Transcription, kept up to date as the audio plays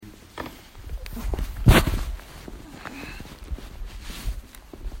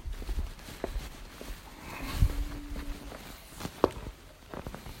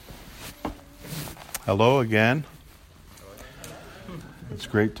Hello again. It's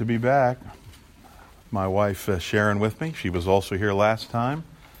great to be back. My wife Sharon with me. She was also here last time,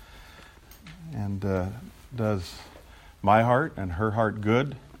 and does my heart and her heart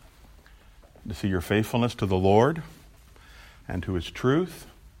good to see your faithfulness to the Lord and to His truth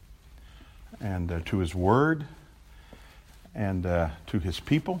and to His Word and to His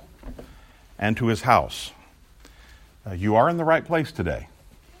people and to His house. You are in the right place today.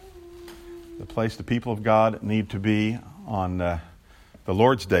 The place the people of God need to be on the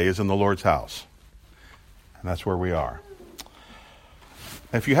Lord's day is in the Lord's house. And that's where we are.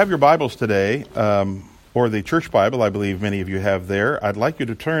 If you have your Bibles today, or the church Bible, I believe many of you have there, I'd like you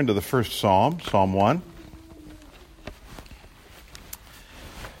to turn to the first Psalm, Psalm 1.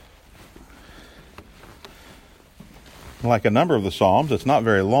 Like a number of the Psalms, it's not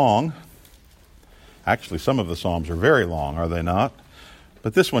very long. Actually, some of the Psalms are very long, are they not?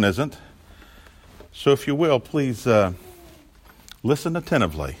 But this one isn't. So if you will, please listen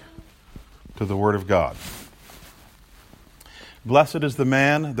attentively to the Word of God. Blessed is the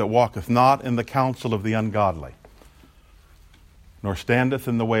man that walketh not in the counsel of the ungodly, nor standeth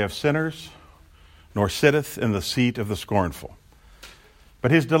in the way of sinners, nor sitteth in the seat of the scornful.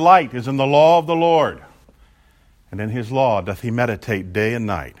 But his delight is in the law of the Lord, and in his law doth he meditate day and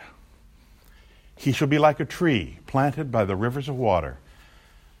night. He shall be like a tree planted by the rivers of water,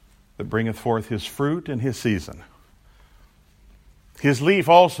 that bringeth forth his fruit in his season. His leaf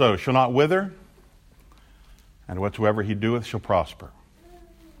also shall not wither, and whatsoever he doeth shall prosper.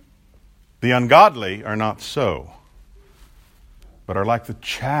 The ungodly are not so, but are like the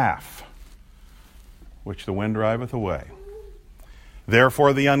chaff which the wind driveth away.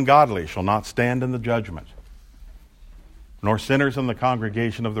 Therefore the ungodly shall not stand in the judgment, nor sinners in the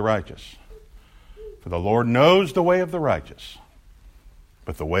congregation of the righteous. For the Lord knows the way of the righteous,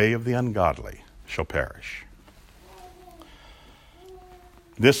 but the way of the ungodly shall perish.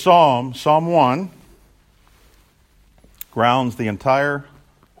 This psalm, Psalm 1, grounds the entire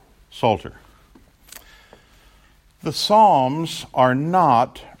Psalter. The Psalms are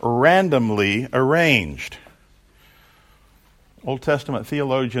not randomly arranged. Old Testament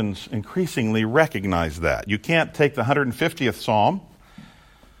theologians increasingly recognize that. You can't take the 150th Psalm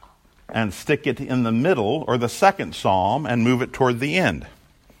and stick it in the middle, or the second Psalm and move it toward the end.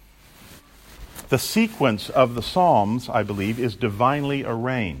 The sequence of the Psalms, I believe, is divinely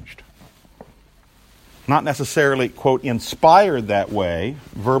arranged. Not necessarily, quote, inspired that way,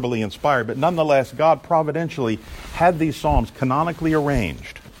 verbally inspired, but nonetheless, God providentially had these Psalms canonically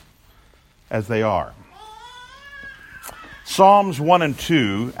arranged as they are. Psalms 1 and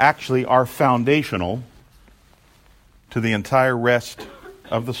 2 actually are foundational to the entire rest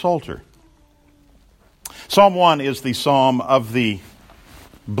of the Psalter. Psalm 1 is the psalm of the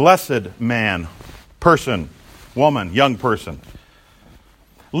blessed man, person, woman, young person.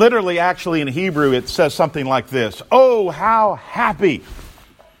 Literally, actually, in Hebrew, it says something like this: "Oh, how happy!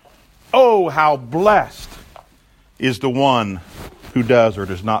 Oh, how blessed is the one who does or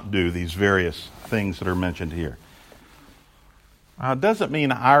does not do these various things that are mentioned here." It doesn't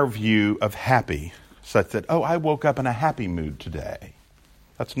mean our view of happy, such that, oh, I woke up in a happy mood today.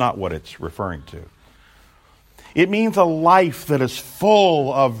 That's not what it's referring to. It means a life that is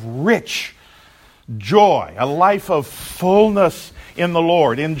full of rich joy, a life of fullness in the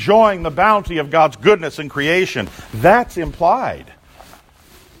Lord, enjoying the bounty of God's goodness in creation. That's implied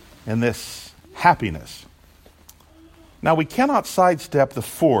in this happiness. Now, we cannot sidestep the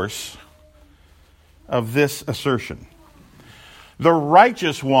force of this assertion. The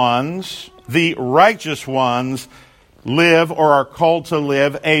righteous ones live, or are called to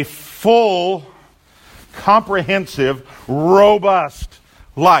live, a full, comprehensive, robust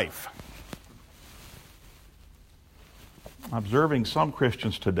life. Observing some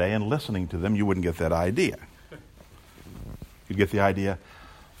Christians today and listening to them, you wouldn't get that idea. You'd get the idea,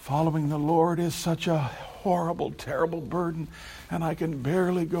 following the Lord is such a horrible, terrible burden, and I can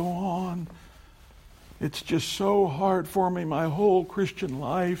barely go on. It's just so hard for me. My whole Christian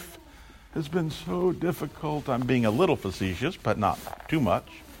life has been so difficult. I'm being a little facetious, but not too much.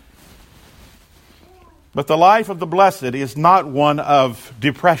 But the life of the blessed is not one of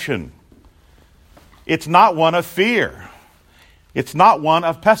depression. It's not one of fear. It's not one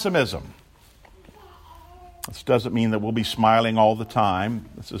of pessimism. This doesn't mean that we'll be smiling all the time.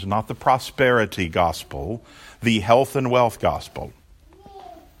 This is not the prosperity gospel, the health and wealth gospel.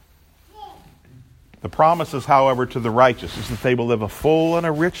 The promises, however, to the righteous is that they will live a full and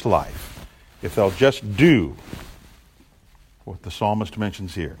a rich life if they'll just do what the psalmist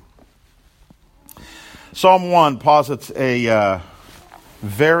mentions here. Psalm 1 posits a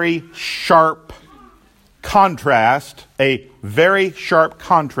very sharp contrast, a very sharp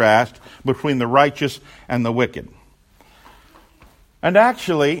contrast between the righteous and the wicked. And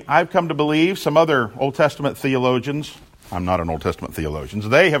actually, I've come to believe, some other Old Testament theologians, I'm not an Old Testament theologian,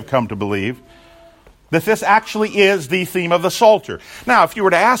 they have come to believe that this actually is the theme of the Psalter. Now, if you were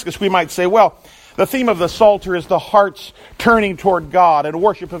to ask us, we might say, well, the theme of the Psalter is the heart's turning toward God and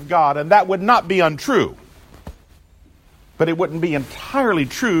worship of God, and that would not be untrue. But it wouldn't be entirely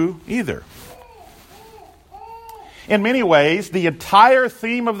true either. In many ways, the entire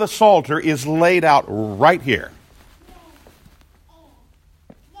theme of the Psalter is laid out right here.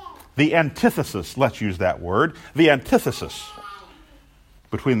 The antithesis, let's use that word, the antithesis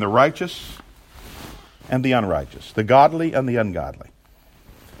between the righteous and the unrighteous, the godly and the ungodly.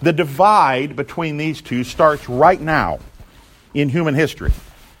 The divide between these two starts right now in human history.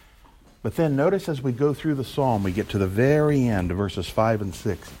 But then notice as we go through the psalm, we get to the very end, verses 5 and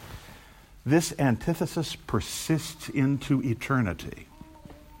 6. This antithesis persists into eternity.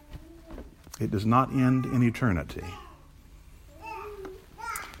 It does not end in eternity.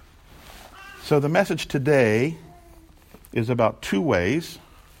 So the message today is about two ways,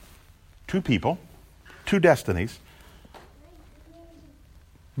 two people, two destinies.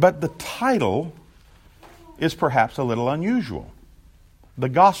 But the title is perhaps a little unusual. The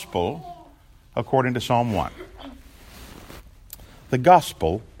Gospel according to Psalm 1. The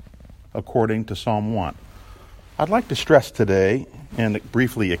Gospel according to Psalm 1. I'd like to stress today, and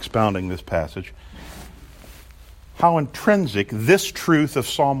briefly expounding this passage, how intrinsic this truth of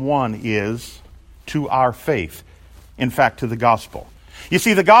Psalm 1 is to our faith. In fact, to the Gospel. You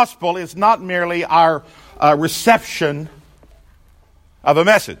see, the Gospel is not merely our reception of a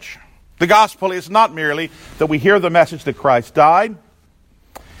message. The Gospel is not merely that we hear the message that Christ died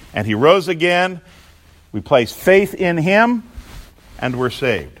and He rose again, we place faith in Him, and we're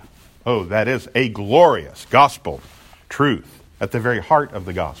saved. Oh, that is a glorious gospel truth at the very heart of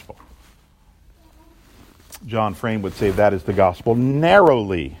the gospel. John Frame would say that is the gospel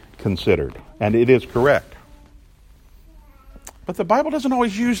narrowly considered, and it is correct. But the Bible doesn't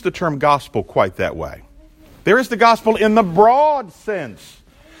always use the term gospel quite that way. There is the gospel in the broad sense.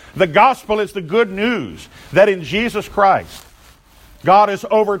 The gospel is the good news that in Jesus Christ, God is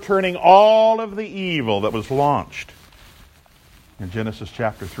overturning all of the evil that was launched in Genesis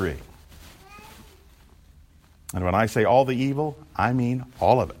chapter 3. And when I say all the evil, I mean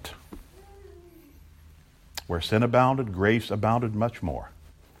all of it. Where sin abounded, grace abounded much more.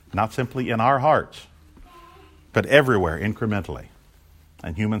 Not simply in our hearts, but everywhere incrementally.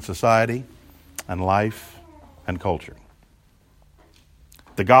 In human society and life and culture.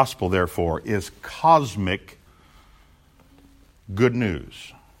 The gospel, therefore, is cosmic good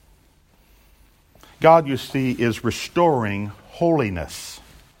news. God, you see, is restoring holiness.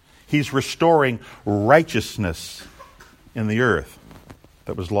 He's restoring righteousness in the earth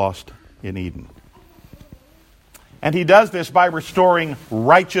that was lost in Eden. And He does this by restoring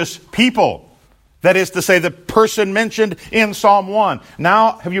righteous people. That is to say, the person mentioned in Psalm 1.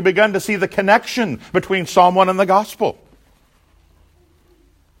 Now, have you begun to see the connection between Psalm 1 and the gospel?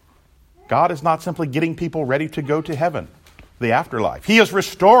 God is not simply getting people ready to go to heaven, the afterlife. He is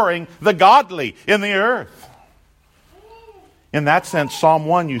restoring the godly in the earth. In that sense, Psalm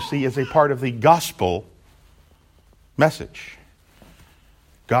 1, you see, is a part of the gospel message.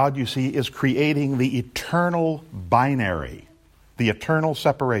 God, you see, is creating the eternal binary, the eternal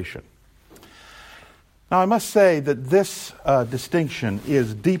separation. Now, I must say that this distinction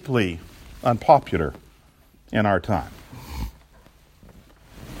is deeply unpopular in our time.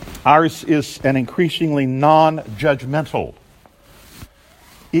 Ours is an increasingly non-judgmental,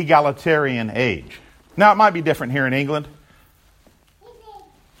 egalitarian age. Now, it might be different here in England.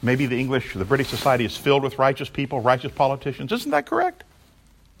 Maybe the British society is filled with righteous people, righteous politicians. Isn't that correct?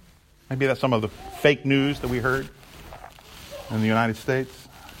 Maybe that's some of the fake news that we heard in the United States.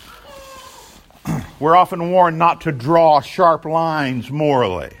 We're often warned not to draw sharp lines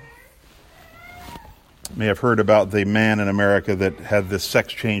morally. You may have heard about the man in America that had this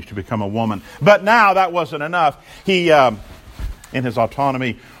sex change to become a woman. But now that wasn't enough. He, in his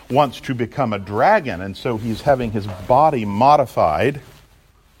autonomy, wants to become a dragon. And so he's having his body modified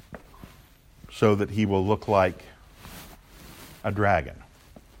so that he will look like a dragon.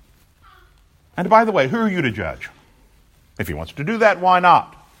 And by the way, who are you to judge? If he wants to do that, why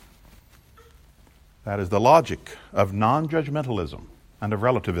not? That is the logic of non-judgmentalism and of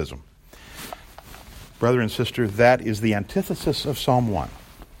relativism. Brother and sister, that is the antithesis of Psalm 1.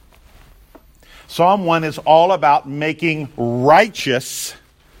 Psalm 1 is all about making righteous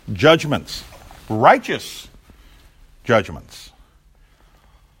judgments. Righteous judgments.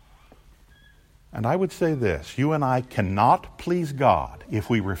 And I would say this, you and I cannot please God if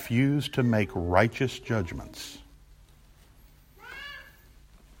we refuse to make righteous judgments.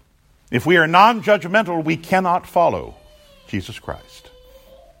 If we are non-judgmental, we cannot follow Jesus Christ.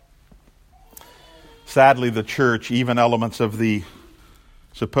 Sadly, the church, even elements of the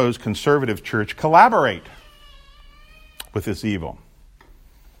supposed conservative church, collaborate with this evil.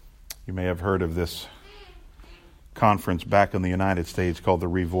 You may have heard of this conference back in the United States called the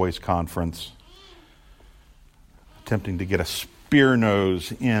Revoice Conference, attempting to get a spear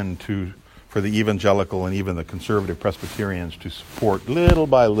nose for the evangelical and even the conservative Presbyterians to support, little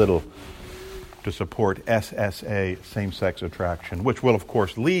by little, to support SSA, same-sex attraction, which will, of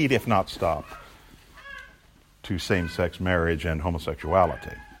course, lead, if not stop, to same-sex marriage and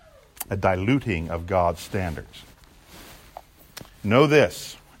homosexuality, a diluting of God's standards. Know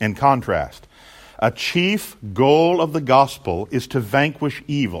this, in contrast, a chief goal of the gospel is to vanquish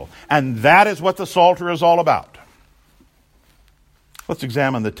evil, and that is what the Psalter is all about. Let's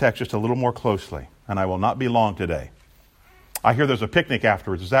examine the text just a little more closely, and I will not be long today. I hear there's a picnic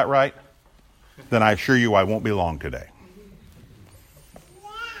afterwards, is that right? Then I assure you I won't be long today.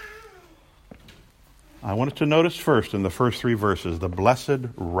 I want us to notice first in the first 3 verses, the blessed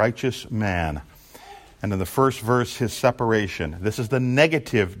righteous man. And in the first verse, his separation. This is the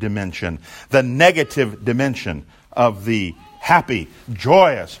negative dimension of the happy,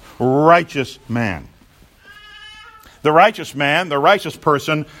 joyous, righteous man. The righteous man, the righteous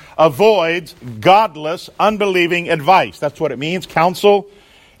person, avoids godless, unbelieving advice. That's what it means, counsel,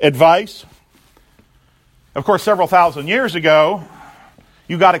 advice. Of course, several thousand years ago,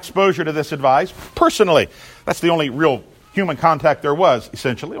 you got exposure to this advice personally. That's the only real human contact there was,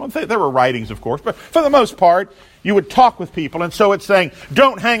 essentially. There were writings, of course, but for the most part, you would talk with people. And so it's saying,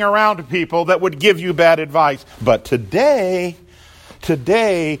 don't hang around with people that would give you bad advice. But today,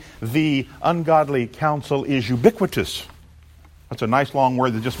 the ungodly counsel is ubiquitous. That's a nice long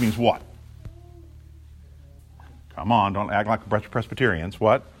word that just means what? Come on, don't act like Presbyterians.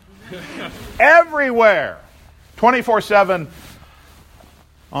 What? Everywhere. 24/7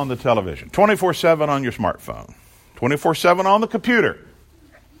 on the television. 24/7 on your smartphone. 24/7 on the computer.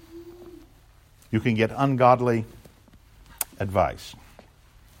 You can get ungodly advice.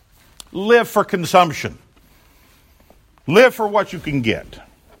 Live for consumption. Live for what you can get.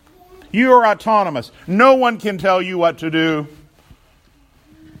 You are autonomous. No one can tell you what to do.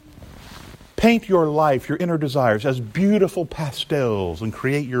 Paint your life, your inner desires, as beautiful pastels and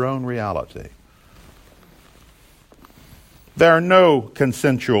create your own reality. There are no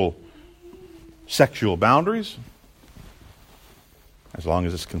consensual sexual boundaries. As long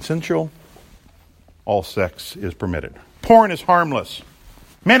as it's consensual, all sex is permitted. Porn is harmless.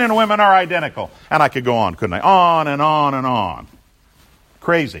 Men and women are identical. And I could go on, couldn't I? On and on and on.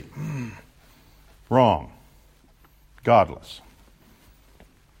 Crazy. Wrong. Godless.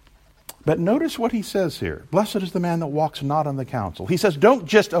 But notice what he says here. Blessed is the man that walks not in the counsel. He says, don't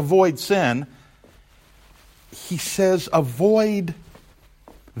just avoid sin. He says, avoid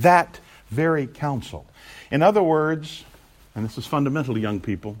that very counsel. In other words, and this is fundamental to young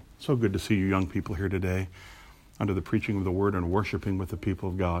people. So good to see you young people here today under the preaching of the word and worshiping with the people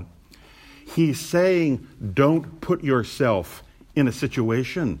of God. He's saying, don't put yourself in a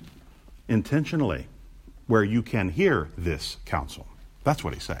situation intentionally where you can hear this counsel. That's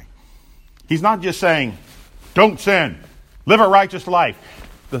what he's saying. He's not just saying, don't sin, live a righteous life.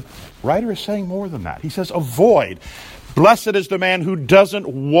 The writer is saying more than that. He says, avoid. Blessed is the man who doesn't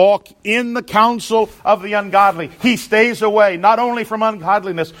walk in the counsel of the ungodly. He stays away, not only from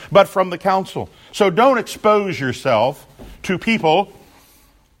ungodliness, but from the counsel. So don't expose yourself to people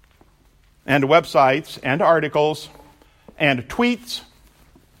and websites and articles and tweets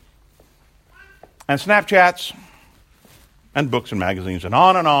and Snapchats and books and magazines and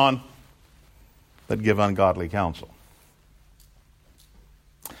on that give ungodly counsel.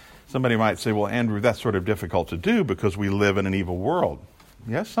 Somebody might say, well, Andrew, that's sort of difficult to do because we live in an evil world.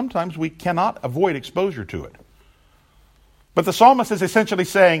 Yes, sometimes we cannot avoid exposure to it. But the psalmist is essentially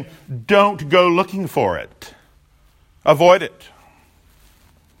saying, don't go looking for it. Avoid it.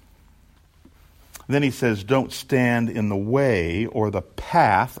 Then he says, don't stand in the way or the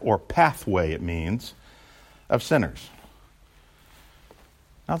path, or pathway it means, of sinners.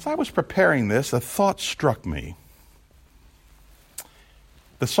 Now, as I was preparing this, a thought struck me.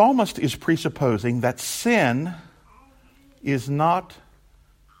 The psalmist is presupposing that sin is not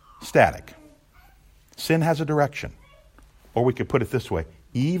static. Sin has a direction. Or we could put it this way,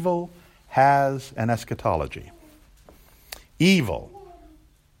 evil has an eschatology. Evil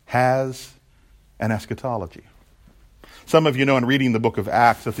has an eschatology. Some of you know in reading the book of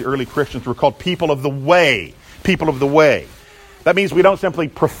Acts that the early Christians were called people of the way. People of the way. That means we don't simply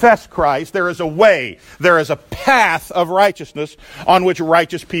profess Christ. There is a way. There is a path of righteousness on which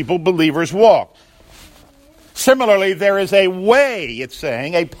righteous people, believers, walk. Similarly, there is a way, it's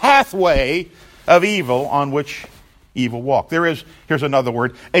saying, a pathway of evil on which evil walk. There is, here's another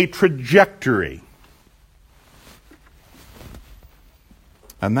word, a trajectory.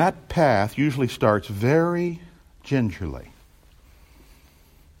 And that path usually starts very gingerly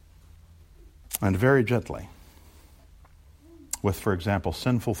and very gently with, for example,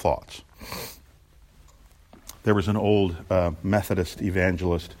 sinful thoughts. There was an old Methodist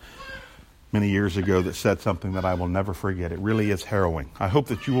evangelist many years ago that said something that I will never forget. It really is harrowing. I hope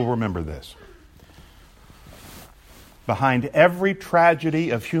that you will remember this. Behind every tragedy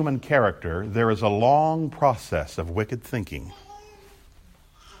of human character, there is a long process of wicked thinking.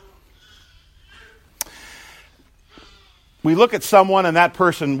 We look at someone and that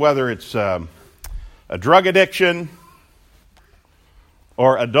person, whether it's a drug addiction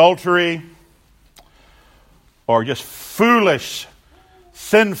or adultery or just foolish,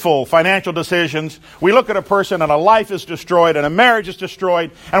 sinful financial decisions. We look at a person and a life is destroyed and a marriage is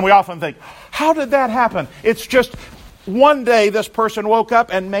destroyed, and we often think, how did that happen? It's just one day this person woke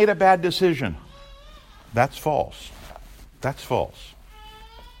up and made a bad decision. That's false. That's false.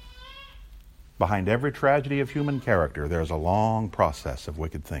 Behind every tragedy of human character, there's a long process of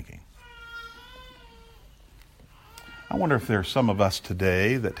wicked thinking. I wonder if there are some of us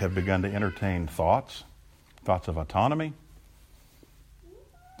today that have begun to entertain thoughts of autonomy,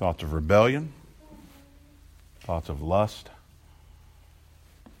 thoughts of rebellion, thoughts of lust,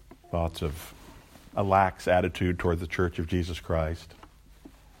 thoughts of a lax attitude toward the Church of Jesus Christ,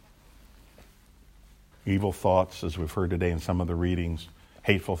 evil thoughts, as we've heard today in some of the readings,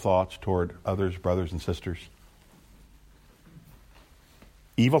 hateful thoughts toward others, brothers and sisters.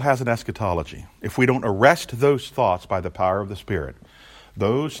 Evil has an eschatology. If we don't arrest those thoughts by the power of the Spirit,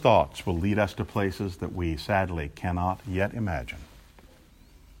 those thoughts will lead us to places that we sadly cannot yet imagine.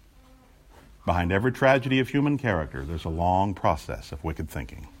 Behind every tragedy of human character, there's a long process of wicked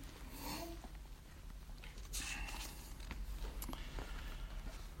thinking.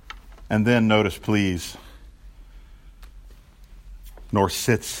 And then notice, please, nor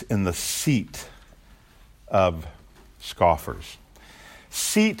sits in the seat of scoffers.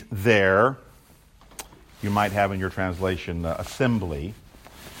 Seat there, you might have in your translation assembly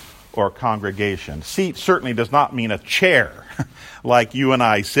or congregation. Seat certainly does not mean a chair like you and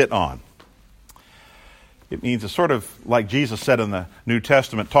I sit on. It means it's sort of like Jesus said in the New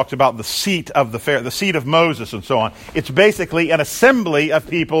Testament, talks about the seat of the seat of Moses and so on. It's basically an assembly of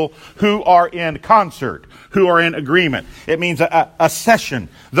people who are in concert, who are in agreement. It means a session,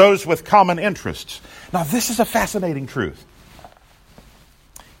 those with common interests. Now, this is a fascinating truth.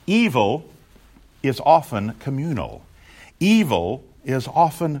 Evil is often communal. Evil is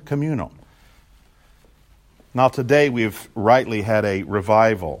often communal. Now, today we've rightly had a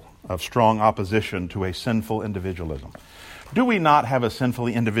revival of strong opposition to a sinful individualism. Do we not have a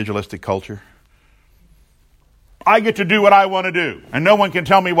sinfully individualistic culture? I get to do what I want to do, and no one can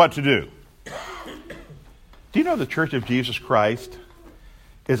tell me what to do. Do you know the Church of Jesus Christ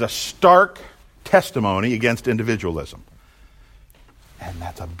is a stark testimony against individualism? And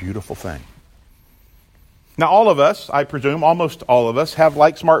that's a beautiful thing. Now, all of us, I presume, almost all of us, have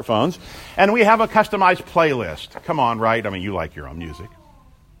like smartphones, and we have a customized playlist. Come on, right? I mean, you like your own music.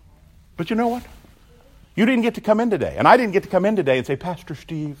 But you know what? You didn't get to come in today, and I didn't get to come in today and say, Pastor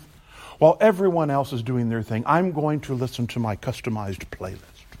Steve, while everyone else is doing their thing, I'm going to listen to my customized playlist.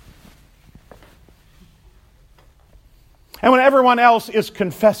 And when everyone else is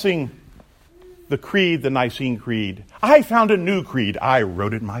confessing the creed, the Nicene Creed, I found a new creed. I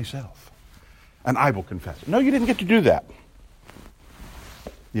wrote it myself. And I will confess it. No, you didn't get to do that.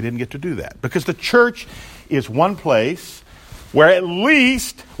 You didn't get to do that. Because the church is one place where at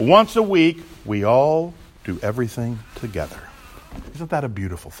least once a week we all do everything together. Isn't that a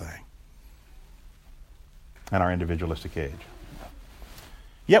beautiful thing? In our individualistic age.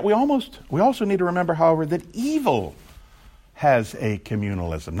 Yet we also need to remember, however, that evil has a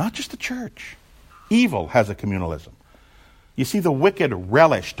communalism. Not just the church. Evil has a communalism. You see, the wicked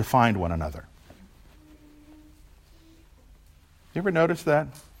relish to find one another. You ever notice that?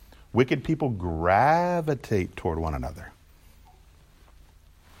 Wicked people gravitate toward one another.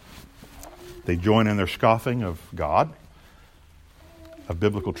 They join in their scoffing of God, of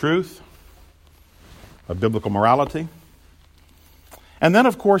biblical truth, of biblical morality. And then,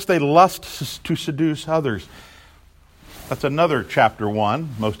 of course, they lust to seduce others. That's another chapter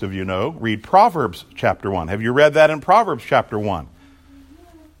 1, most of you know. Read Proverbs chapter 1. Have you read that in Proverbs chapter 1?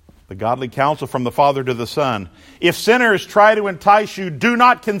 The godly counsel from the father to the son. If sinners try to entice you, do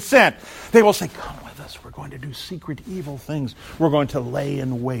not consent. They will say, come with us. We're going to do secret evil things. We're going to lay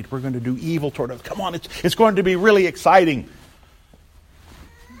in wait. We're going to do evil toward us. Come on, it's going to be really exciting.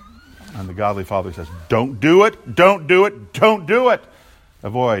 And the godly father says, don't do it, don't do it, don't do it.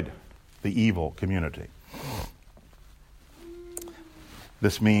 Avoid the evil community.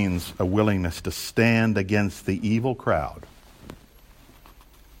 This means a willingness to stand against the evil crowd.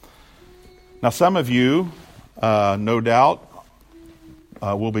 Now, some of you, no doubt,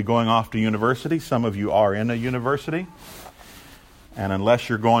 will be going off to university. Some of you are in a university. And unless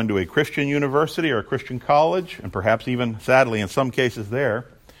you're going to a Christian university or a Christian college, and perhaps even, sadly, in some cases there,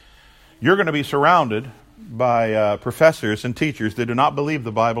 you're going to be surrounded by professors and teachers that do not believe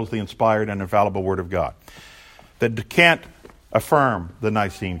the Bible is the inspired and infallible Word of God, that can't affirm the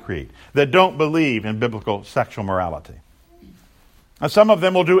Nicene Creed, that don't believe in biblical sexual morality. And some of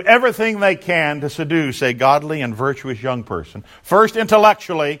them will do everything they can to seduce a godly and virtuous young person, first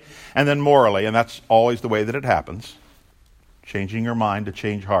intellectually and then morally, and that's always the way that it happens. Changing your mind to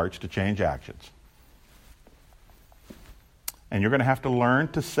change hearts, to change actions. And you're going to have to learn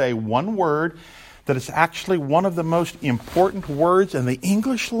to say one word that is actually one of the most important words in the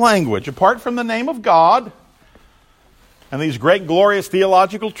English language, apart from the name of God and these great, glorious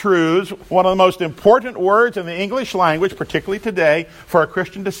theological truths. One of the most important words in the English language, particularly today, for a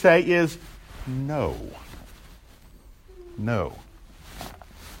Christian to say is no. No.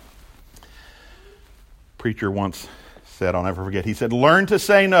 Preacher once said, I'll never forget, he said, learn to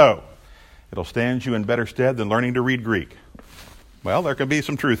say no. It'll stand you in better stead than learning to read Greek. Well, there can be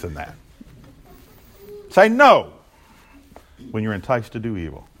some truth in that. Say no when you're enticed to do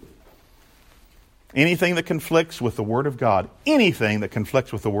evil. Anything that conflicts with the Word of God, anything that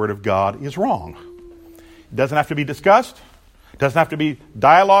conflicts with the Word of God is wrong. It doesn't have to be discussed. It doesn't have to be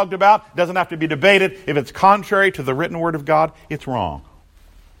dialogued about. It doesn't have to be debated. If it's contrary to the written Word of God, it's wrong.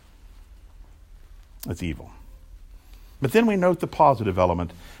 It's evil. But then we note the positive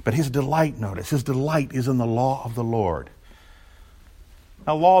element. But his delight, notice, his delight is in the law of the Lord.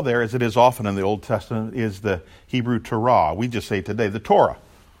 Now, law there, as it is often in the Old Testament, is the Hebrew Torah. We just say today the Torah.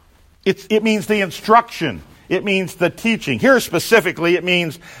 It means the instruction. It means the teaching. Here specifically, it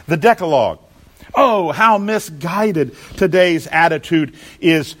means the Decalogue. Oh, how misguided today's attitude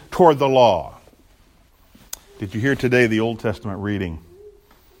is toward the law. Did you hear today the Old Testament reading?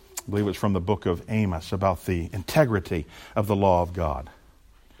 I believe it's from the book of Amos about the integrity of the law of God.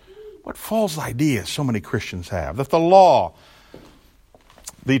 What false ideas so many Christians have. That the law,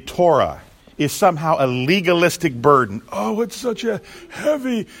 the Torah, is somehow a legalistic burden. Oh, it's such a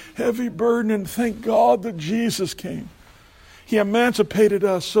heavy, heavy burden, and thank God that Jesus came. He emancipated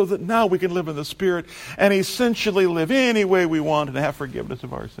us so that now we can live in the Spirit and essentially live any way we want and have forgiveness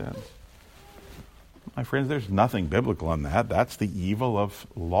of our sins. My friends, there's nothing biblical in that. That's the evil of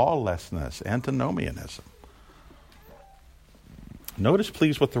lawlessness, antinomianism. Notice,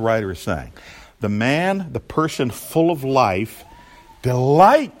 please, what the writer is saying. The man, the person full of life,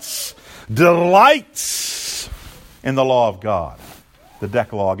 delights in the law of God, the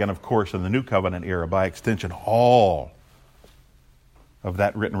Decalogue, and of course in the New Covenant era, by extension, all of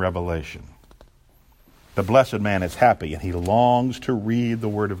that written revelation. The blessed man is happy and he longs to read the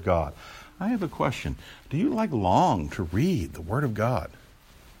Word of God. I have a question. Do you long to read the Word of God?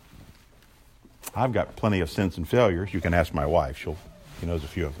 I've got plenty of sins and failures. You can ask my wife. She knows a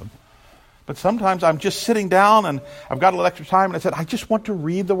few of them. But sometimes I'm just sitting down and I've got a little extra time and I said, I just want to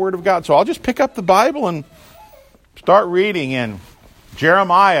read the Word of God. So I'll just pick up the Bible and start reading in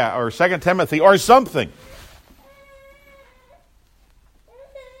Jeremiah or 2 Timothy or something.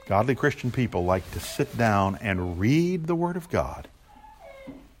 Godly Christian people like to sit down and read the Word of God.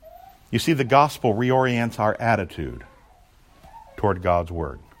 You see, the gospel reorients our attitude toward God's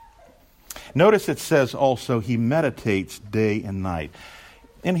Word. Notice it says also he meditates day and night.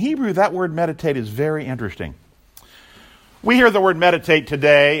 In Hebrew, that word meditate is very interesting. We hear the word meditate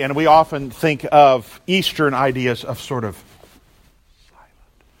today, and we often think of Eastern ideas of sort of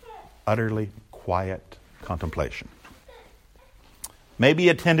silent, utterly quiet contemplation. Maybe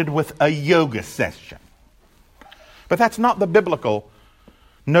attended with a yoga session. But that's not the biblical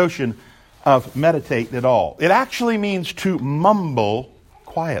notion of meditate at all. It actually means to mumble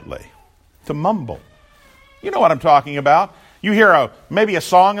quietly. To mumble. You know what I'm talking about. You hear maybe a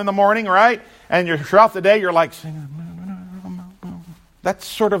song in the morning, right? And throughout the day you're like singing. That's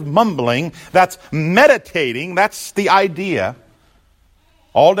sort of mumbling. That's meditating. That's the idea.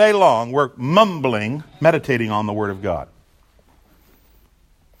 All day long we're mumbling, meditating on the Word of God.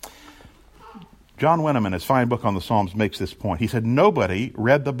 John Wenham, in his fine book on the Psalms, makes this point. He said, nobody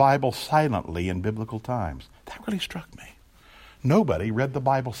read the Bible silently in biblical times. That really struck me. Nobody read the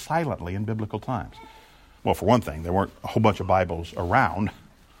Bible silently in biblical times. Well, for one thing, there weren't a whole bunch of Bibles around.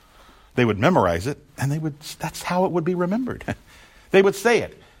 They would memorize it, and that's how it would be remembered. They would say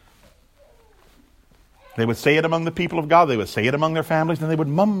it. They would say it among the people of God. They would say it among their families, and they would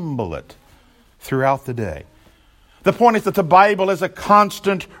mumble it throughout the day. The point is that the Bible is a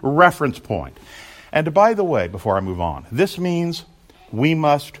constant reference point. And by the way, before I move on, this means we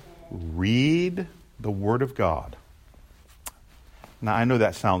must read the Word of God. Now, I know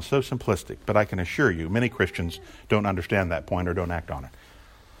that sounds so simplistic, but I can assure you many Christians don't understand that point or don't act on it.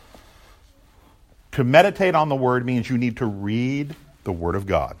 To meditate on the Word means you need to read the Word of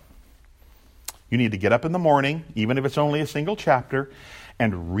God. You need to get up in the morning, even if it's only a single chapter,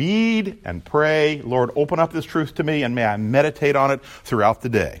 and read and pray, Lord, open up this truth to me, and may I meditate on it throughout the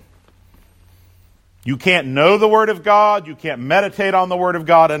day. You can't know the Word of God, you can't meditate on the Word of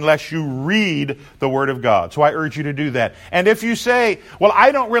God unless you read the Word of God. So I urge you to do that. And if you say, well,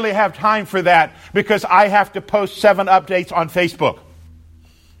 I don't really have time for that because I have to post 7 updates on Facebook.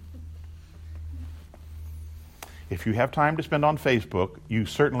 If you have time to spend on Facebook, you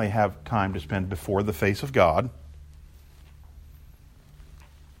certainly have time to spend before the face of God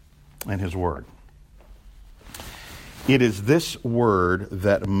and His Word. It is this Word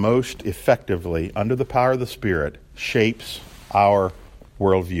that most effectively, under the power of the Spirit, shapes our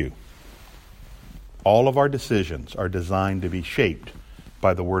worldview. All of our decisions are designed to be shaped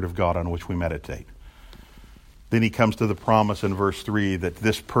by the Word of God on which we meditate. Then he comes to the promise in verse 3 that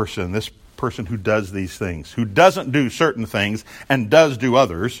this person who does these things, who doesn't do certain things and does do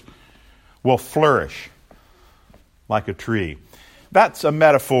others, will flourish like a tree. That's a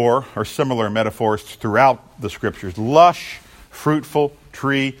metaphor, or similar metaphors throughout the Scriptures. Lush, fruitful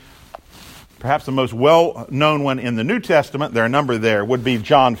tree. Perhaps the most well-known one in the New Testament, there are a number there, would be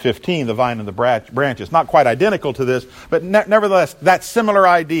John 15, the vine and the branches. Not quite identical to this, but nevertheless, that similar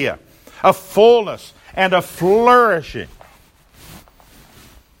idea. A fullness and a flourishing.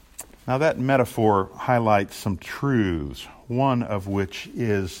 Now that metaphor highlights some truths, one of which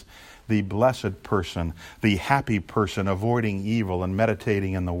is the blessed person, the happy person, avoiding evil and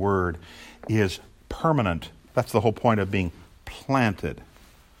meditating in the Word, is permanent. That's the whole point of being planted.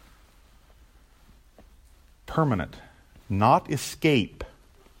 Permanent. Not escape.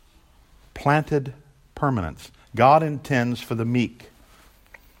 Planted permanence. God intends for the meek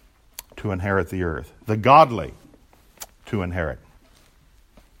to inherit the earth. The godly to inherit.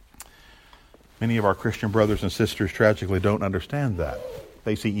 Many of our Christian brothers and sisters tragically don't understand that.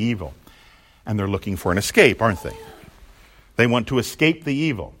 They see evil, and they're looking for an escape, aren't they? They want to escape the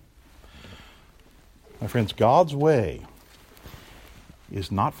evil. My friends, God's way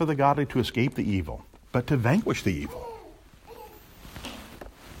is not for the godly to escape the evil, but to vanquish the evil.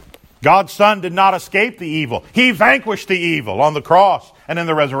 God's Son did not escape the evil. He vanquished the evil on the cross and in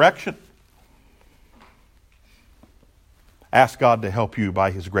the resurrection. Ask God to help you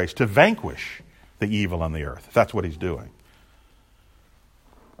by His grace to vanquish the evil on the earth. That's what He's doing.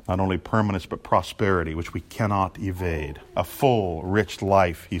 Not only permanence, but prosperity, which we cannot evade. A full, rich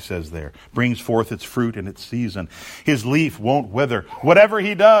life, he says there, brings forth its fruit in its season. His leaf won't wither. Whatever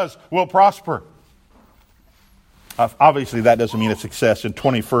He does will prosper. Obviously, that doesn't mean a success in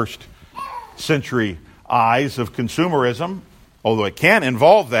 21st century eyes of consumerism, although it can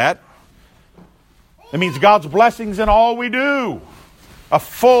involve that. It means God's blessings in all we do. A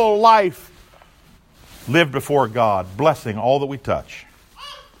full life lived before God, blessing all that we touch.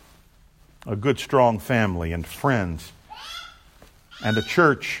 A good, strong family and friends, and a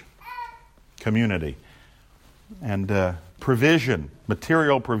church community, and provision,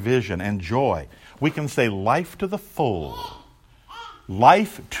 material provision, and joy. We can say life to the full.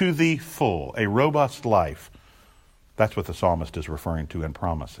 Life to the full. A robust life. That's what the psalmist is referring to and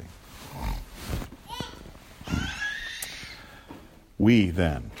promising. We,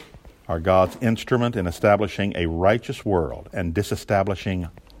 then, are God's instrument in establishing a righteous world and disestablishing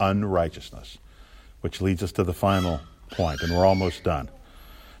unrighteousness, which leads us to the final point, and we're almost done.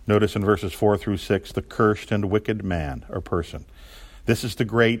 Notice in verses 4 through 6, the cursed and wicked man or person. This is the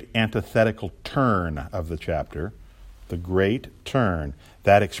great antithetical turn of the chapter. The great turn.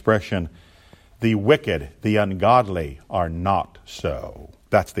 That expression, the wicked, the ungodly are not so.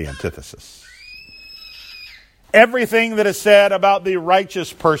 That's the antithesis. Everything that is said about the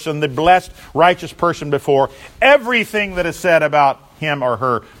righteous person, the blessed righteous person before, everything that is said about him or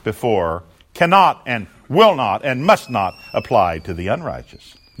her before cannot and will not and must not apply to the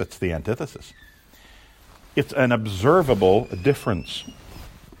unrighteous. That's the antithesis. It's an observable difference.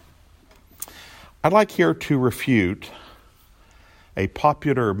 I'd like here to refute a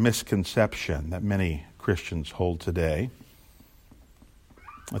popular misconception that many Christians hold today.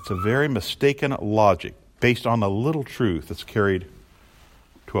 It's a very mistaken logic based on a little truth that's carried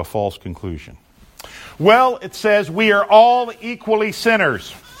to a false conclusion. Well, it says we are all equally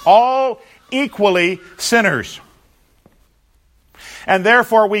sinners. All equally sinners. And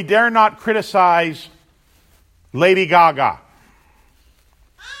therefore we dare not criticize Lady Gaga.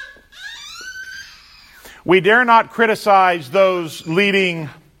 We dare not criticize those leading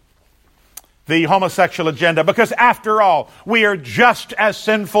the homosexual agenda because, after all, we are just as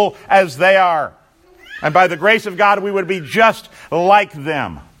sinful as they are. And by the grace of God, we would be just like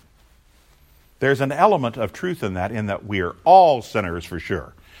them. There's an element of truth in that we are all sinners for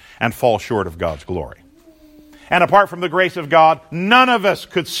sure and fall short of God's glory. And apart from the grace of God, none of us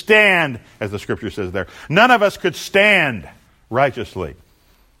could stand, as the scripture says there, none of us could stand righteously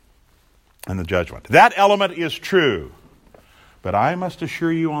in the judgment. That element is true. But I must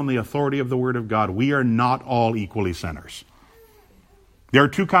assure you on the authority of the Word of God, we are not all equally sinners. There are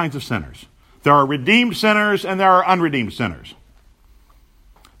two kinds of sinners. There are redeemed sinners and there are unredeemed sinners.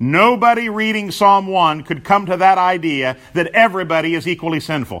 Nobody reading Psalm 1 could come to that idea that everybody is equally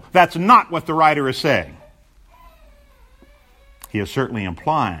sinful. That's not what the writer is saying. He is certainly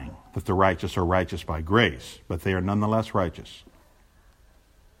implying that the righteous are righteous by grace, but they are nonetheless righteous.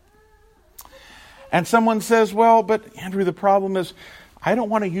 And someone says, well, but Andrew, the problem is I don't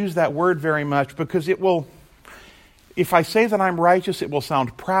want to use that word very much because it will, if I say that I'm righteous, it will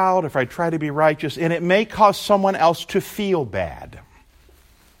sound proud if I try to be righteous, and it may cause someone else to feel bad.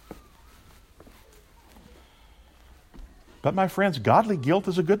 But my friends, godly guilt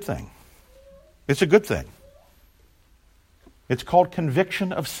is a good thing. It's a good thing. It's called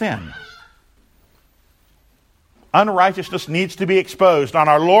conviction of sin. Unrighteousness needs to be exposed. And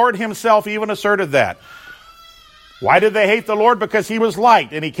our Lord himself even asserted that. Why did they hate the Lord? Because he was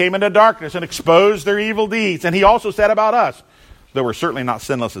light, and he came into darkness and exposed their evil deeds. And he also said about us, though we're certainly not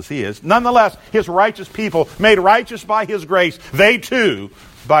sinless as he is, nonetheless, his righteous people, made righteous by his grace, they too,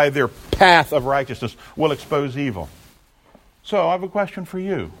 by their path of righteousness, will expose evil. So I have a question for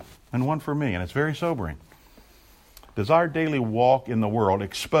you, and one for me, and it's very sobering. Does our daily walk in the world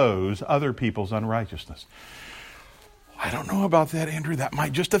expose other people's unrighteousness? I don't know about that, Andrew. That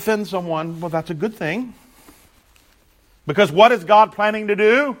might just offend someone. Well, that's a good thing. Because what is God planning to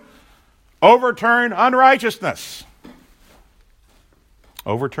do? Overturn unrighteousness.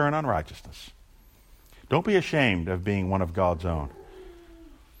 Overturn unrighteousness. Don't be ashamed of being one of God's own.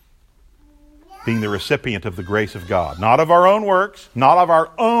 Being the recipient of the grace of God. Not of our own works, not of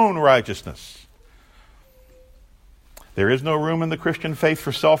our own righteousness. There is no room in the Christian faith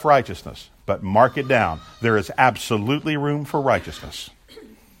for self-righteousness. But mark it down. There is absolutely room for righteousness.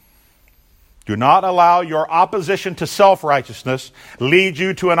 Do not allow your opposition to self-righteousness lead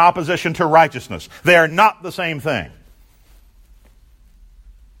you to an opposition to righteousness. They are not the same thing.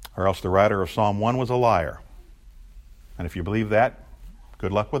 Or else the writer of Psalm 1 was a liar. And if you believe that,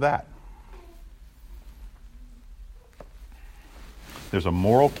 good luck with that. There's a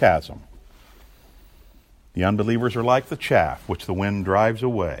moral chasm. The unbelievers are like the chaff which the wind drives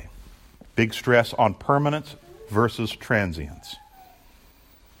away. Big stress on permanence versus transience.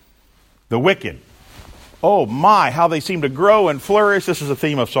 The wicked. Oh my, how they seem to grow and flourish. This is a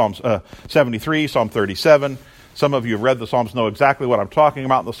theme of Psalm 73, Psalm 37. Some of you have read the Psalms, know exactly what I'm talking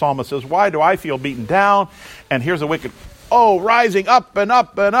about. The psalmist says, why do I feel beaten down? And here's a wicked, rising up and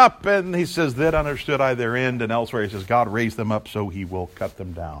up and up. And he says, then understood I their end. And elsewhere he says, God raised them up, so he will cut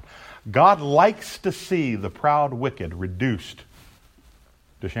them down. God likes to see the proud wicked reduced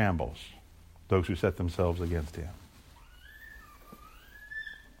to shambles. Those who set themselves against him.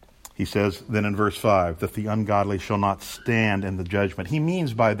 He says then in verse 5 that the ungodly shall not stand in the judgment. He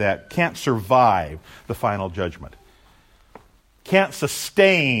means by that can't survive the final judgment. Can't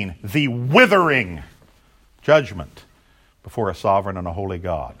sustain the withering judgment before a sovereign and a holy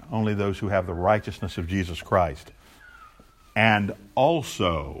God. Only those who have the righteousness of Jesus Christ and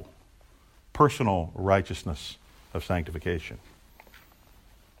also personal righteousness of sanctification.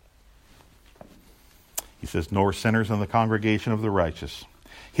 He says, nor sinners in the congregation of the righteous.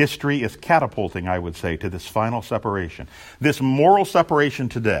 History is catapulting, I would say, to this final separation. This moral separation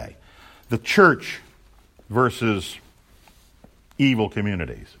today. The church versus evil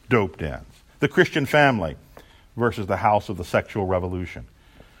communities, dope dens. The Christian family versus the house of the sexual revolution.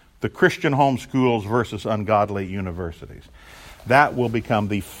 The Christian home schools versus ungodly universities. That will become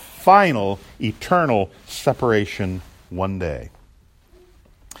the final eternal separation one day.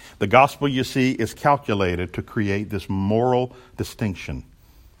 The gospel, you see, is calculated to create this moral distinction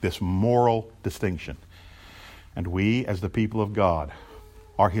this moral distinction. And we, as the people of God,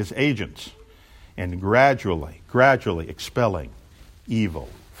 are his agents in gradually expelling evil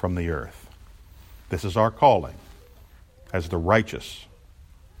from the earth. This is our calling as the righteous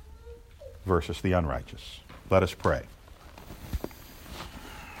versus the unrighteous. Let us pray.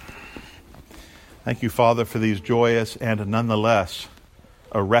 Thank you, Father, for these joyous and nonetheless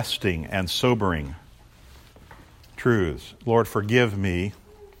arresting and sobering truths. Lord, forgive me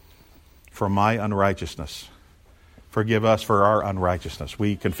for my unrighteousness. Forgive us for our unrighteousness.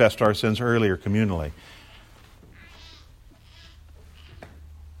 We confessed our sins earlier communally.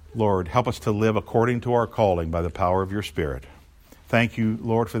 Lord, help us to live according to our calling by the power of your Spirit. Thank you,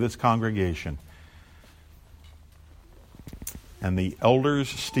 Lord, for this congregation and the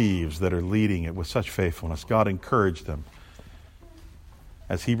elders, Steves, that are leading it with such faithfulness. God, encourage them.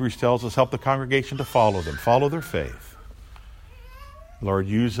 As Hebrews tells us, help the congregation to follow them, follow their faith. Lord,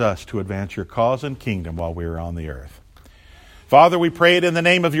 use us to advance your cause and kingdom while we are on the earth. Father, we pray it in the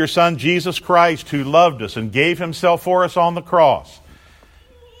name of your Son, Jesus Christ, who loved us and gave himself for us on the cross.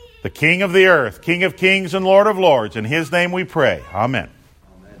 The King of the earth, King of kings and Lord of lords. In his name we pray. Amen.